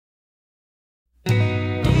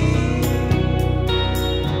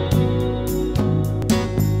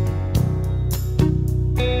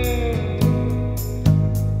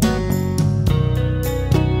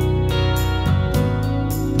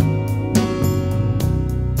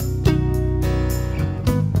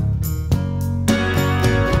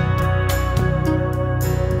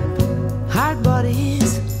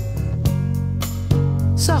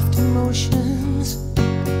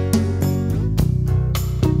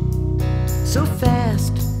so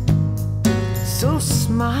fast, so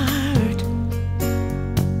smart.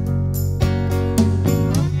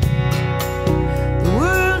 The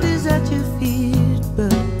world is at your feet,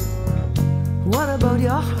 but what about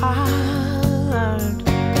your heart?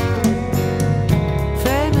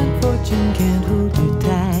 Fame and fortune can't hold you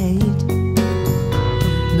tight.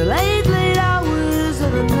 In the late, late hours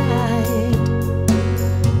of the night,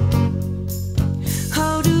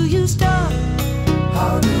 how do you stop?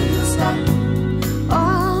 How do you stop?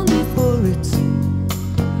 All before it's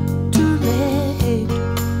too late.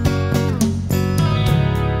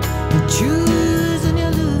 You choose and you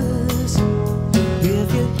lose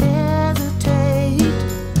if you hesitate.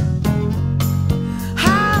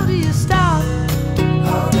 How do you stop?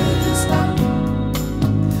 How do you stop?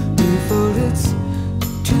 Before it's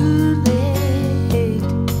too late.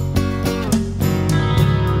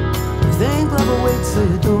 You think love awaits so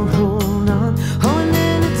you don't hold on. Oh, and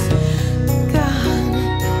then it's gone.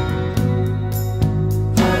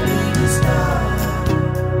 How do you stop?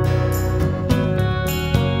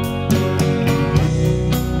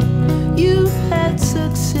 You've had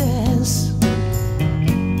success,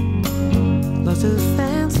 lots of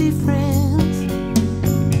fancy friends.